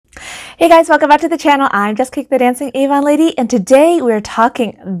Hey guys, welcome back to the channel. I'm Jessie the Dancing Avon Lady, and today we're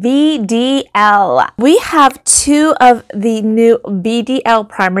talking VDL. We have two of the new VDL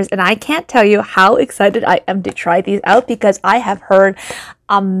primers, and I can't tell you how excited I am to try these out because I have heard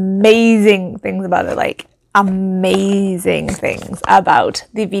amazing things about it, like amazing things about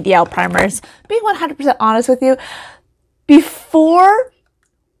the VDL primers. Being 100% honest with you, before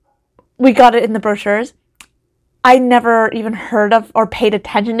we got it in the brochures, I never even heard of or paid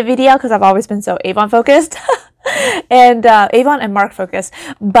attention to VDL because I've always been so Avon focused and Avon and Mark focused.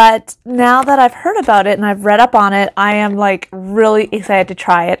 But now that I've heard about it and I've read up on it, I am like really excited to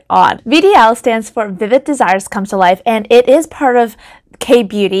try it on. VDL stands for Vivid Desires Comes to Life, and it is part of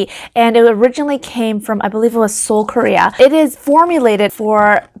K-Beauty, and it originally came from, I believe it was Seoul, Korea. It is formulated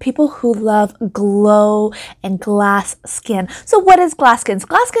for people who love glow and glass skin. So what is glass skin?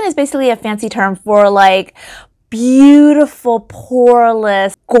 Glass skin is basically a fancy term for like beautiful,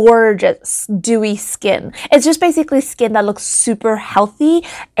 poreless, gorgeous, dewy skin. It's just basically skin that looks super healthy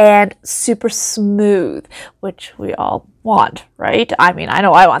and super smooth, which we all want, right? I mean, I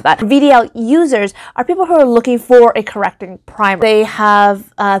know I want that. VDL users are people who are looking for a correcting primer. They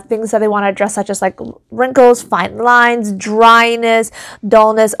have things that they want to address, such as like wrinkles, fine lines, dryness,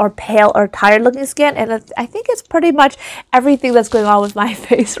 dullness, or pale or tired looking skin. And I think it's pretty much everything that's going on with my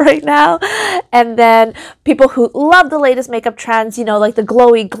face right now. And then people who love the latest makeup trends, you know, like the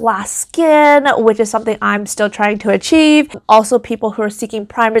glowy glass skin, which is something I'm still trying to achieve. Also people who are seeking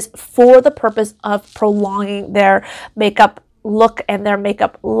primers for the purpose of prolonging their makeup look and their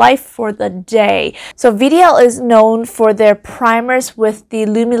makeup life for the day. So VDL is known for their primers with the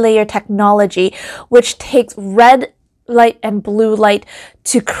Lumilayer technology, which takes red light and blue light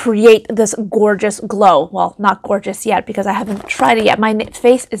to create this gorgeous glow. Well, not gorgeous yet because I haven't tried it yet. My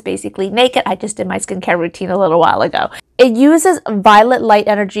face is basically naked. I just did my skincare routine a little while ago. It uses violet light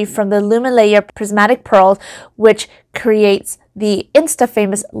energy from the Lumilayer prismatic pearls, which creates the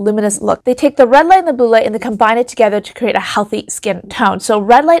insta-famous luminous look. They take the red light and the blue light and they combine it together to create a healthy skin tone. So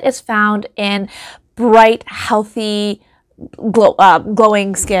red light is found in bright, healthy,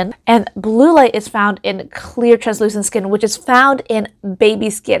 glowing skin, and blue light is found in clear translucent skin, which is found in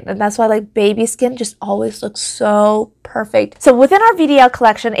baby skin, and that's why like baby skin just always looks so perfect. So within our VDL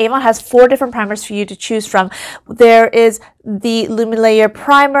collection, Avon has 4 different primers for you to choose from. There is the Lumilayer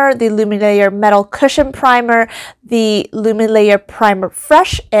Primer, the Lumilayer Metal Cushion Primer, the Lumilayer Primer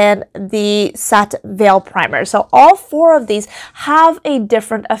Fresh, and the Satin Veil Primer. So all 4 of these have a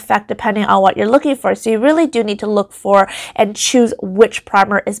different effect depending on what you're looking for. So you really do need to look for and choose which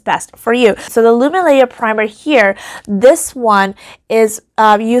primer is best for you. So the Lumilayer Primer here, this one is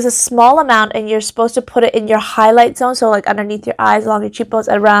use a small amount, and you're supposed to put it in your highlight zone, so like underneath your eyes, along your cheekbones,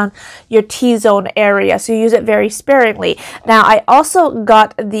 around your T-zone area. So you use it very sparingly. Now, I also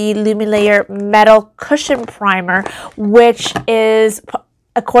got the Lumilayer Metal Cushion Primer, which is,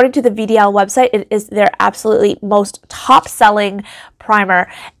 according to the VDL website, it is their absolutely most top-selling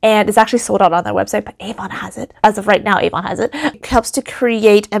primer, and it's actually sold out on their website, but Avon has it. As of right now, Avon has it. It helps to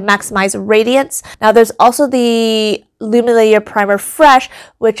create and maximize radiance. Now, there's also the Lumilayer Primer Fresh,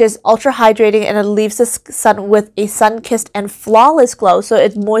 which is ultra hydrating, and it leaves the sun with a sun-kissed and flawless glow. So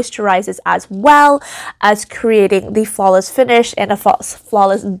it moisturizes as well as creating the flawless finish and a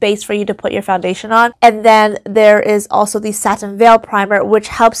flawless base for you to put your foundation on. And then there is also the Satin Veil Primer, which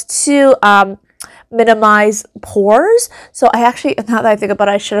helps to minimize pores. So I actually, now that I think about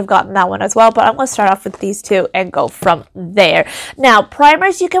it, I should have gotten that one as well, but I'm going to start off with these 2 and go from there. Now,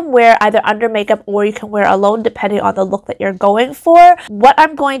 primers you can wear either under makeup or you can wear alone depending on the look that you're going for. What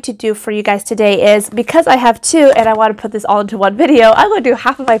I'm going to do for you guys today is, because I have 2 and I want to put this all into one video, I'm going to do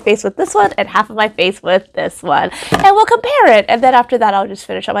half of my face with this one and half of my face with this one, and we'll compare it. And then after that, I'll just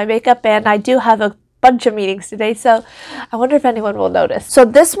finish up my makeup, and I do have a bunch of meetings today, so I wonder if anyone will notice. So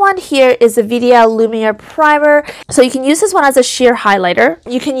this one here is a VDL Lumilayer Primer. So you can use this one as a sheer highlighter.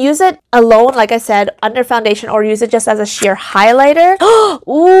 You can use it alone, like I said, under foundation, or use it just as a sheer highlighter.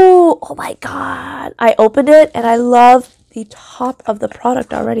 Ooh, oh my god. I opened it and I love the top of the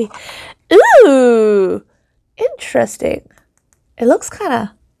product already. Ooh, interesting. It looks kind of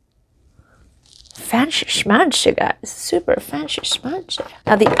fancy schmancy, guys. Super fancy schmancy.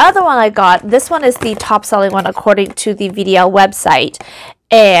 Now the other one I got, this one is the top selling one according to the VDL website,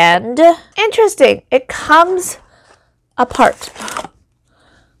 and interesting, it comes apart.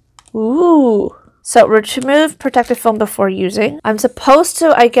 Ooh. So remove protective film before using. I'm supposed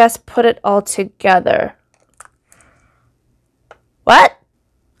to, I guess, put it all together. What?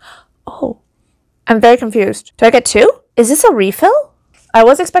 Oh, I'm very confused. Do I get 2? Is this a refill? I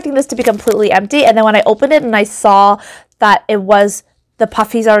was expecting this to be completely empty, and then when I opened it and I saw that it was the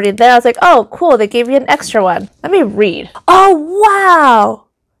puffy's already there. I was like, oh, cool, they gave you an extra one. Let me read. Oh, wow.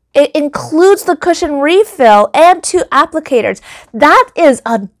 It includes the cushion refill and 2 applicators. That is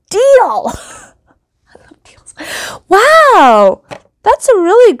a deal. I love deals. Wow. That's a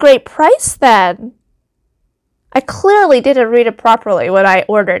really great price then. I clearly didn't read it properly when I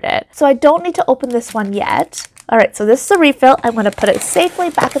ordered it. So I don't need to open this one yet. All right, so this is a refill. I'm going to put it safely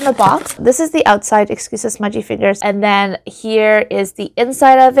back in the box. This is the outside, excuse the smudgy fingers. And then here is the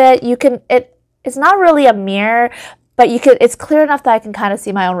inside of it. It's not really a mirror, but it's clear enough that I can kind of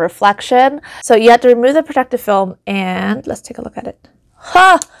see my own reflection. So you have to remove the protective film and let's take a look at it.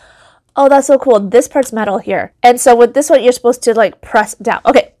 Ha! Oh, that's so cool. This part's metal here. And so with this one, you're supposed to like press down.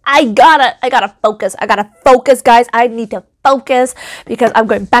 Okay, I gotta focus. I gotta focus, guys. I need to focus because I'm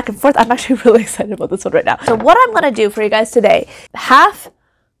going back and forth. I'm actually really excited about this one right now. So what I'm gonna do for you guys today, half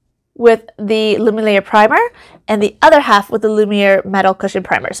with the Lumilayer Primer and the other half with the Lumilayer Metal Cushion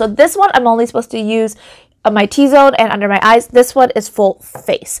Primer. So this one I'm only supposed to use on my T-zone and under my eyes. This one is full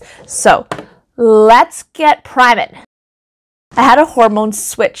face. So let's get priming. I had a hormone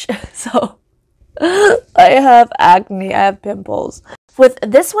switch, so I have acne, I have pimples. With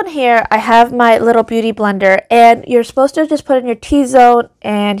this one here, I have my little beauty blender, and you're supposed to just put in your T-zone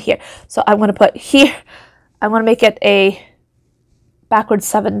and here. So I'm going to put here, I'm going to make it a backwards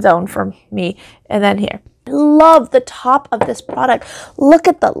 7 zone for me, and then here. I love the top of this product. Look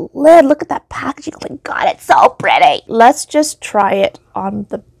at the lid, look at that packaging. Oh my god, it's so pretty. Let's just try it on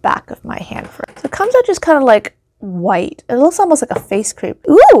the back of my hand first. So it comes out just kind of like white. It looks almost like a face cream.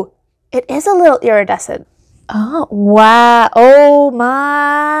 Ooh, it is a little iridescent. Oh, wow. Oh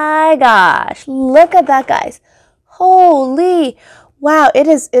my gosh. Look at that, guys. Holy. Wow, it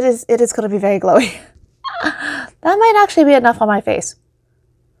is going to be very glowy. That might actually be enough on my face.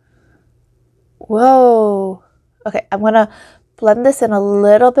 Whoa. Okay, I'm going to blend this in a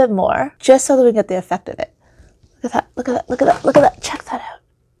little bit more just so that we get the effect of it. Look at that. Look at that. Look at that. Look at that. Check that out.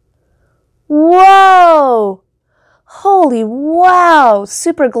 Whoa. Holy wow,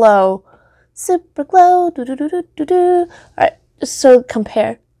 super glow. Super glow. Do do do do do do. All right, just so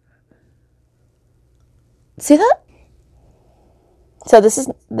compare. See that? So this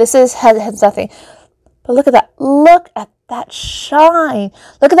has nothing. But look at that. Look at that shine.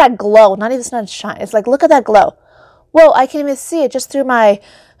 Look at that glow. Not even, it's not shine. It's like, look at that glow. Whoa, I can't even see it just through my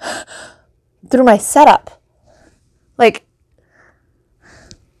setup. Like,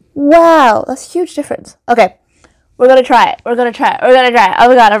 wow, that's a huge difference. Okay. We're going to try it. We're going to try it. We're going to try it. Oh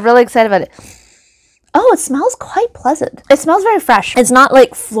my god, I'm really excited about it. Oh, it smells quite pleasant. It smells very fresh. It's not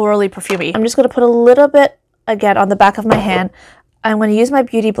like florally perfumey. I'm just going to put a little bit, again, on the back of my hand. I'm going to use my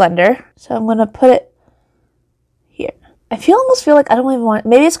beauty blender. So I'm going to put it here. I almost feel like I don't even want,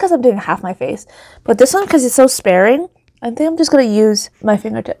 maybe it's because I'm doing half my face. But this one, because it's so sparing, I think I'm just going to use my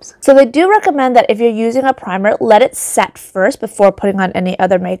fingertips. So they do recommend that if you're using a primer, let it set first before putting on any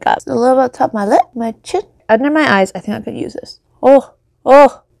other makeup. So a little bit on top of my lip, my chin. Under my eyes, I think I could use this. Oh,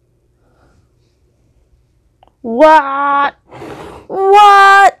 oh. What?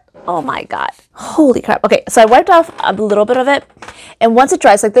 What? Oh my god. Holy crap. Okay, so I wiped off a little bit of it. And once it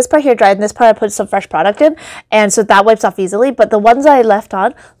dries, like this part here dried, and this part I put some fresh product in. And so that wipes off easily. But the ones I left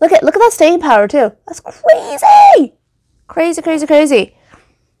on, look at that staying power too. That's crazy. Crazy, crazy, crazy.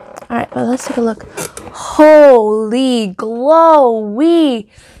 All right, well, let's take a look. Holy glowy.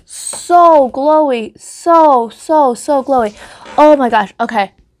 So glowy. So glowy. Oh my gosh.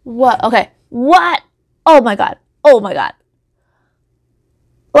 Okay. What? Okay. What? Oh my god. Oh my god.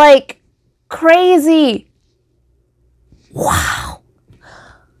 Like, crazy. Wow.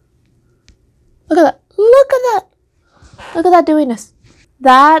 Look at that. Look at that. Look at that dewiness.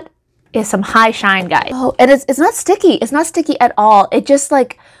 That is some high shine, guys. Oh, and it's not sticky. It's not sticky at all. It just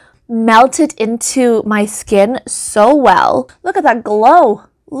like melted into my skin so well. Look at that glow.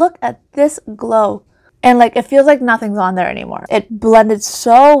 Look at this glow. And like, it feels like nothing's on there anymore. It blended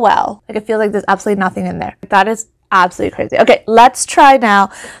so well. Like, it feels like there's absolutely nothing in there. That is absolutely crazy. Okay, let's try now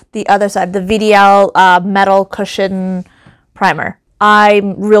the other side, the VDL Metal Cushion Primer.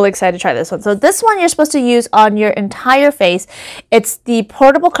 I'm really excited to try this one. So this one you're supposed to use on your entire face. It's the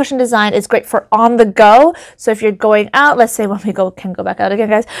portable cushion design. It's great for on the go. So if you're going out, let's say when we can go back out again,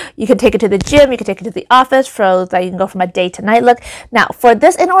 guys, you can take it to the gym, you can take it to the office so that you can go from a day to night look. Now for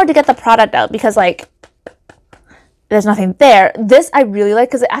this, in order to get the product out, because like there's nothing there, this I really like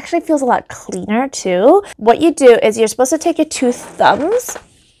because it actually feels a lot cleaner too. What you do is you're supposed to take your 2 thumbs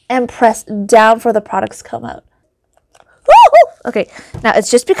and press down for the products to come out. Okay, now it's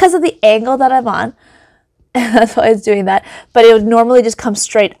just because of the angle that I'm on. That's why it's doing that. But it would normally just come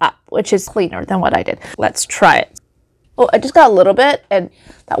straight up, which is cleaner than what I did. Let's try it. Oh, I just got a little bit, and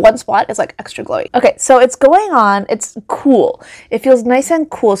that one spot is like extra glowy. Okay, so it's going on. It's cool. It feels nice and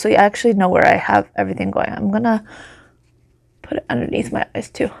cool, so you actually know where I have everything going. I'm gonna put it underneath my eyes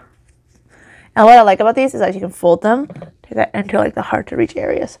too. And what I like about these is that you can fold them to get into like the hard to reach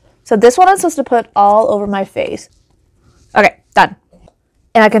areas. So this one I'm supposed to put all over my face. Okay, done.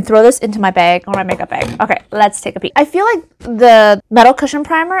 And I can throw this into my bag or my makeup bag. Okay, let's take a peek. I feel like the Metal Cushion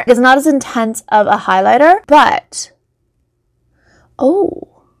Primer is not as intense of a highlighter, but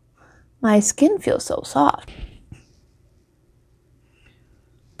oh, my skin feels so soft.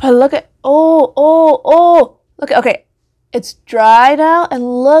 But look at, look at, okay, it's dry now, and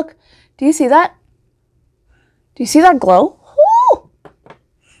look, do you see that? Do you see that glow? Ooh.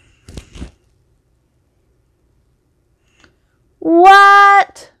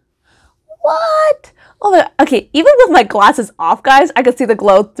 What? What? Oh my God. Okay, even with my glasses off, guys, I can see the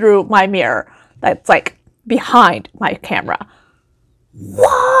glow through my mirror that's like behind my camera.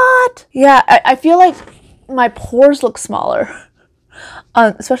 What? Yeah, I feel like my pores look smaller,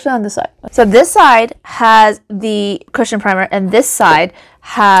 especially on this side. So this side has the cushion primer, and this side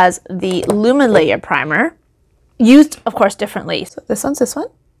has the Lumilayer primer, used, of course, differently. So this one's this one.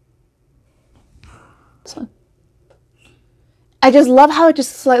 This one. I just love how it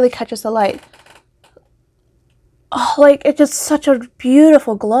just slightly catches the light. Oh, like it's just such a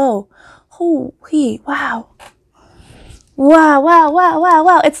beautiful glow. Oh, wow. Wow, wow, wow, wow,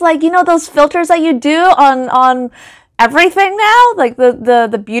 wow. It's like, you know, those filters that you do on everything now, like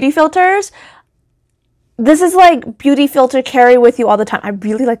the beauty filters. This is like beauty filter carry with you all the time. I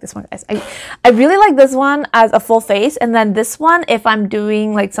really like this one, guys. I really like this one as a full face, and then this one if I'm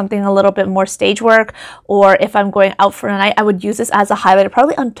doing like something a little bit more stage work, or if I'm going out for a night, I would use this as a highlighter,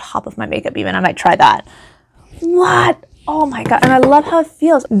 probably on top of my makeup even. I might try that. What? Oh my God. And I love how it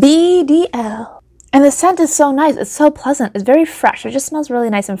feels. VDL. And the scent is so nice. It's so pleasant. It's very fresh. It just smells really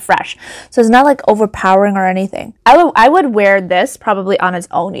nice and fresh. So it's not like overpowering or anything. I would wear this probably on its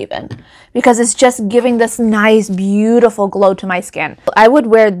own even, because it's just giving this nice, beautiful glow to my skin. I would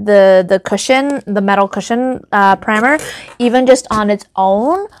wear the cushion, the Metal Cushion Primer, even just on its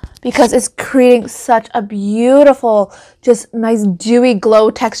own, because it's creating such a beautiful, just nice dewy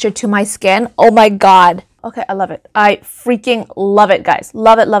glow texture to my skin. Oh my God. Okay, I love it. I freaking love it, guys.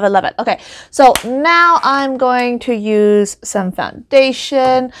 Love it, love it, love it. Okay, so now I'm going to use some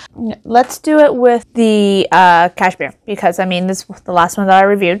foundation. Let's do it with the cashmere, because I mean, this was the last one that I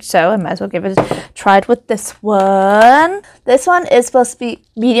reviewed, so I might as well give it a try with this one. This one is supposed to be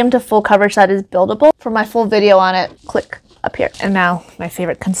medium to full coverage that is buildable. For my full video on it, click up here. And now my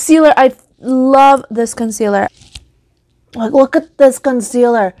favorite concealer. I love this concealer. Like, look at this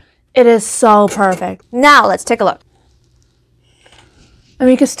concealer. It is so perfect. Now let's take a look. I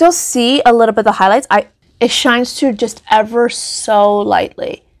mean, you can still see a little bit of the highlights. It shines through just ever so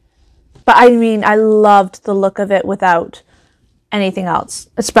lightly. But I mean, I loved the look of it without anything else,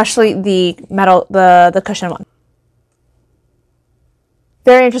 especially the metal, the cushion one.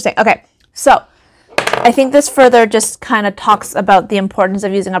 Very interesting. Okay, so I think this further just kind of talks about the importance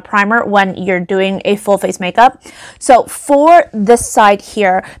of using a primer when you're doing a full face makeup. So for this side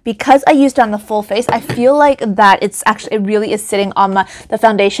here, because I used it on the full face, I feel like that it's actually, it really is sitting on the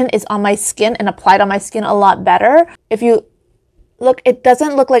foundation is on my skin and applied on my skin a lot better. If you look, it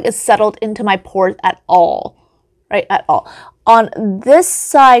doesn't look like it's settled into my pores at all, right? At all. On this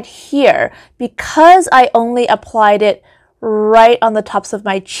side here, because I only applied it right on the tops of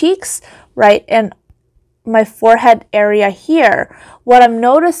my cheeks, right? And my forehead area here, what I'm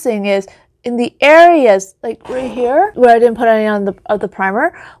noticing is in the areas like right here where I didn't put any on the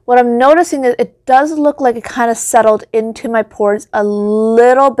primer, what I'm noticing is it does look like it kind of settled into my pores a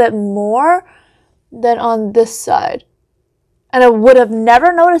little bit more than on this side. And I would have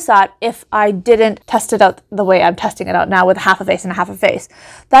never noticed that if I didn't test it out the way I'm testing it out now with half a face and half a face.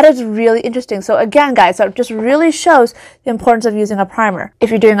 That is really interesting. So again, guys, that just really shows the importance of using a primer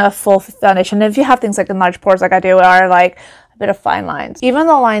if you're doing a full foundation. And if you have things like enlarged pores like I do, or like a bit of fine lines, even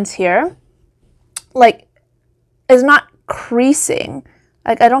the lines here, like, is not creasing.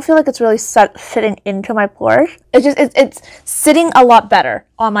 Like, I don't feel like it's really fitting into my pores. It's sitting a lot better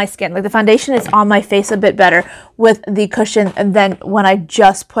on my skin. Like, the foundation is on my face a bit better with the cushion than when I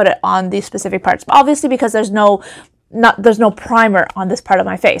just put it on these specific parts. But obviously, because there's no primer on this part of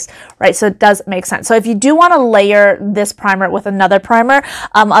my face, right? So it does make sense. So if you do want to layer this primer with another primer,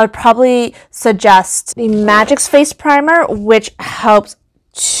 I would probably suggest the Magic's Face Primer, which helps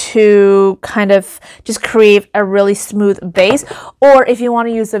to kind of just create a really smooth base. Or if you want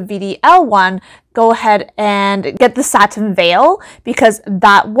to use the VDL one, go ahead and get the Satin Veil, because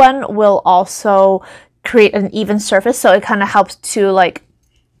that one will also create an even surface, so it kind of helps to like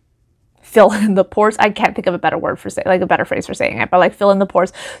fill in the pores. I can't think of a better word for saying, like a better phrase for saying it, but like fill in the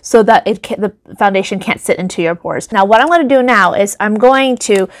pores so that the foundation can't sit into your pores. Now what I'm going to do now is I'm going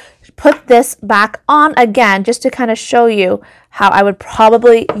to put this back on again just to kind of show you how I would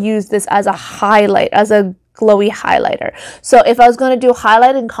probably use this as a highlight, as a glowy highlighter. So if I was going to do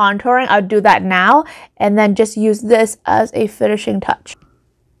highlight and contouring, I would do that now and then just use this as a finishing touch.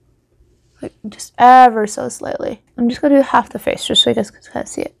 Like just ever so slightly. I'm just going to do half the face just so you guys can kind of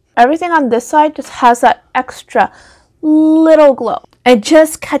see it. Everything on this side just has that extra little glow. It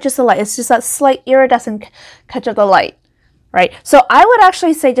just catches the light. It's just that slight iridescent catch of the light, right? So I would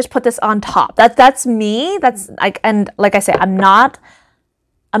actually say just put this on top. That's me. That's like, and like I say, I'm not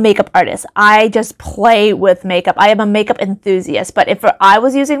a makeup artist. I just play with makeup. I am a makeup enthusiast. But if I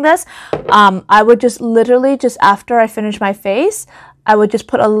was using this, I would just literally just after I finish my face, I would just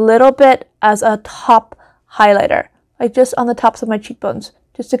put a little bit as a top highlighter, like just on the tops of my cheekbones,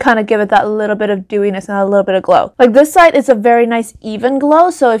 just to kind of give it that little bit of dewiness and a little bit of glow. Like this side is a very nice even glow,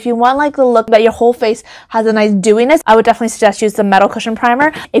 so if you want like the look that your whole face has a nice dewiness, I would definitely suggest use the Metal Cushion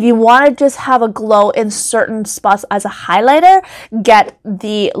Primer. If you want to just have a glow in certain spots as a highlighter, get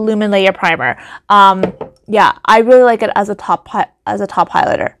the Lumilayer Primer. Yeah, I really like it as a top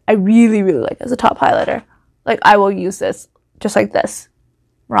highlighter. I really like it as a top highlighter. Like I will use this just like this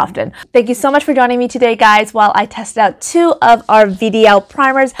more often. Thank you so much for joining me today, guys, while I tested out 2 of our VDL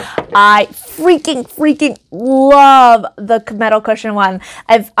primers. I freaking love the Metal Cushion one.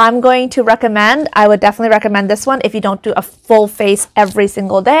 If I'm going to recommend, I would definitely recommend this one. If you don't do a full face every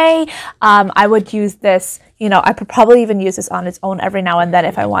single day, I would use this. You know, I could probably even use this on its own every now and then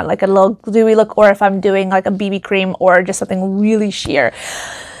if I want like a little dewy look, or if I'm doing like a BB cream or just something really sheer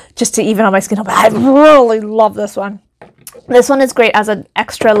just to even on my skin. But I really love this one. This one is great as an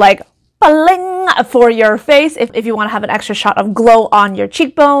extra like bling for your face if you want to have an extra shot of glow on your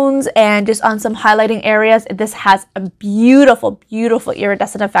cheekbones and just on some highlighting areas. This has a beautiful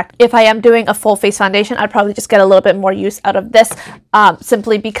iridescent effect. If I am doing a full face foundation, I'd probably just get a little bit more use out of this,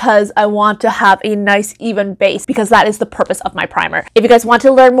 simply because I want to have a nice even base, because that is the purpose of my primer. If you guys want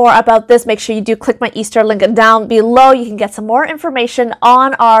to learn more about this, make sure you do click my Easter link down below. You can get some more information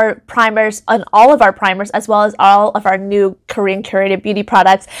on our primers, on all of our primers, as well as all of our new Korean curated beauty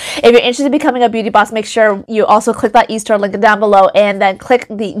products. If you're interested in becoming a beauty boss, make sure you also click that Easter link down below and then click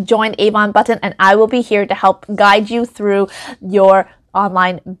the join Avon button, and I will be here to help guide you through your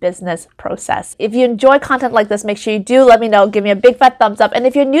online business process. If you enjoy content like this, make sure you do let me know. Give me a big fat thumbs up, and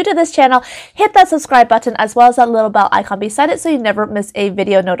if you're new to this channel, hit that subscribe button as well as that little bell icon beside it so you never miss a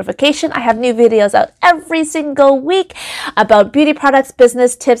video notification. I have new videos out every single week about beauty products,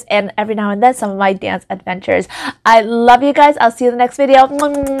 business tips, and every now and then some of my dance adventures. I love you guys. I'll see you in the next video.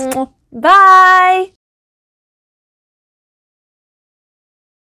 Bye!